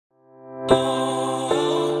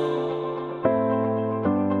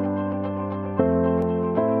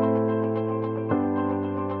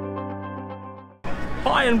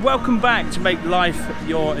and welcome back to Make Life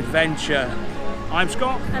Your Adventure. I'm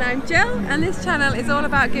Scott. And I'm Jill, and this channel is all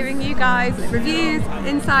about giving you guys reviews,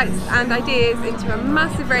 insights and ideas into a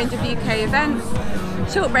massive range of UK events,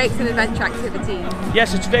 short breaks and adventure activities.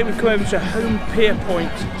 Yes, so today we've come over to Home Pier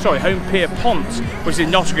Pont, which is in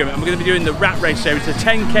Nottingham, and we're going to be doing the Rat Race series, the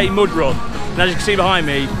 10k mud run. And as you can see behind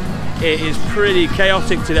me, it is pretty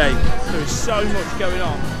chaotic today. There is so much going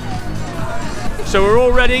on. So we're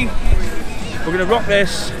all ready. We're going to rock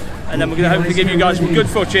this, and then we're going to hopefully give you guys some good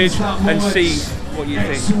footage and see what you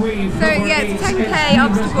think. So yeah, it's a 10k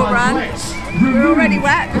obstacle run. We're already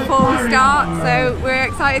wet before we start, so we're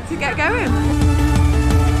excited to get going.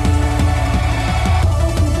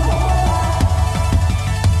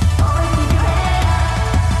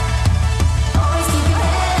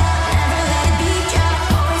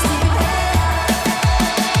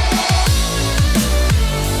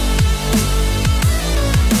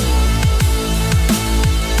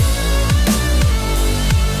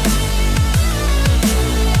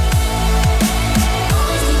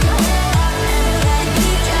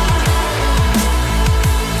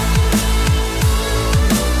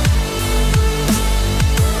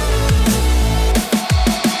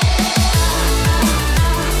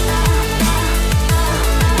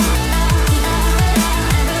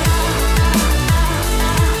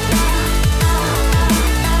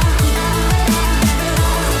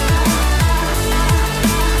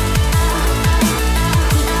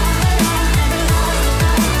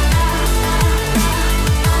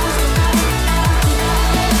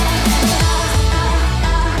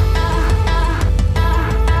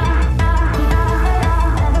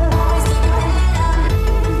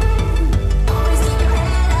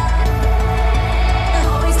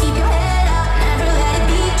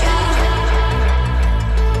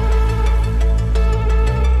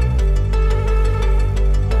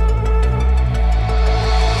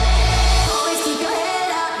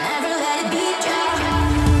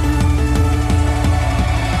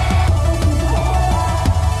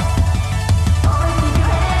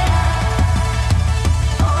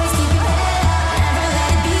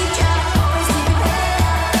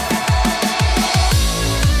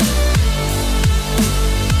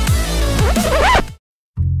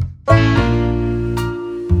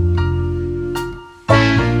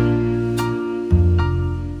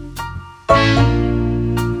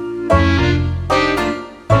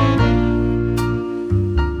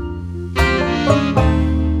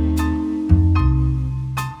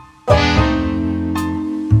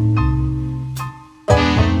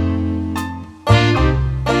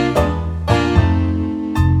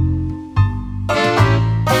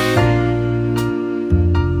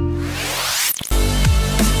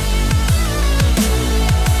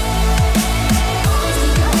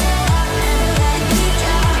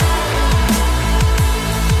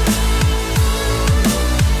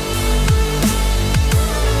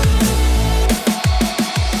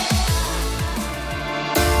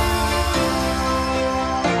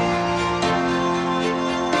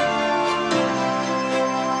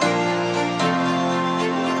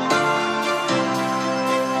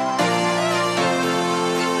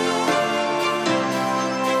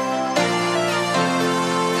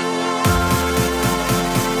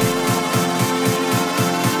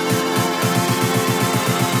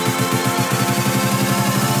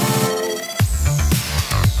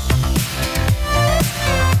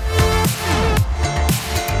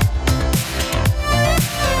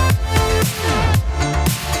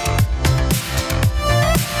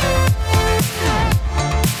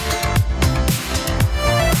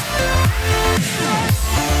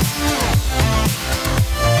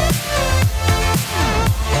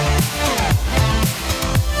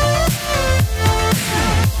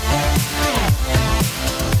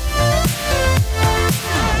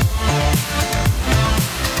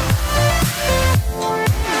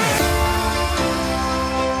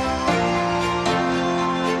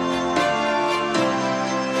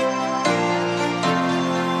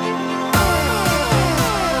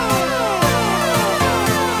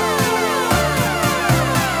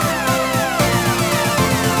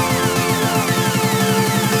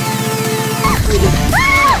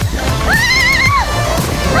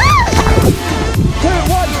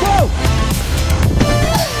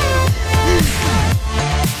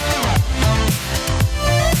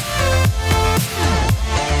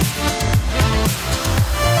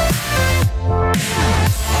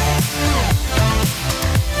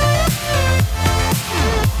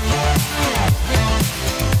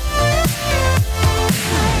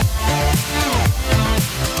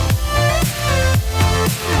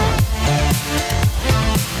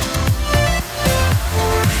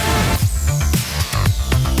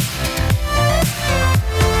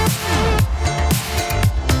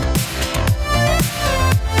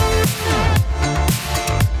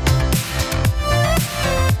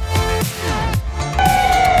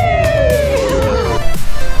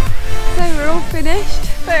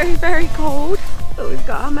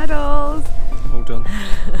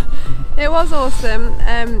 It was awesome.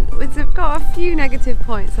 We've got a few negative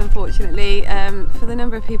points, unfortunately. For the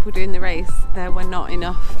number of people doing the race, there were not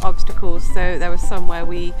enough obstacles. So there was some where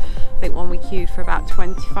I think one we queued for about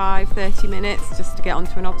 25-30 minutes just to get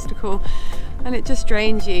onto an obstacle. And it just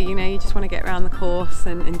drains you, you know, you just want to get around the course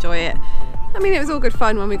and enjoy it. I mean, it was all good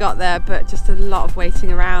fun when we got there, but just a lot of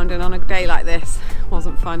waiting around, and on a day like this,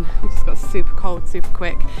 wasn't fun. It just got super cold, super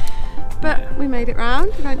quick. But we made it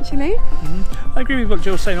round eventually. I agree with what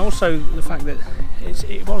Jill's saying. Also, the fact that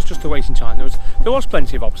it was just a waiting time. There was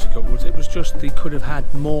plenty of obstacles. It was just they could have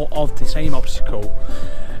had more of the same obstacle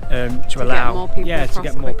to allow to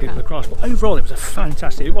get more people across. But overall, it was a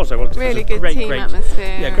fantastic. It was really good team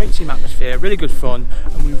atmosphere. Yeah, great team atmosphere. Really good fun,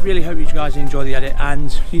 and we really hope you guys enjoy the edit.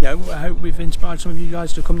 And you know, I hope we've inspired some of you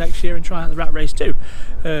guys to come next year and try out the Rat Race too.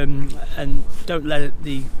 And don't let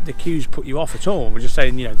the queues put you off at all. We're just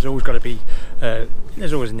saying, you know, there's always got to be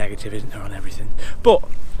there's always a negative, isn't there, on everything. But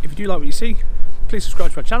if you do like what you see, please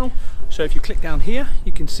subscribe to our channel. So if you click down here,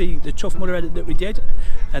 you can see the Tough Mudder edit that we did,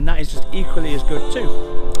 and that is just equally as good too.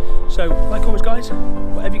 So like always guys,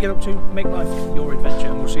 whatever you get up to, make life your adventure,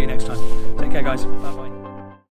 and we'll see you next time. Take care guys, bye bye.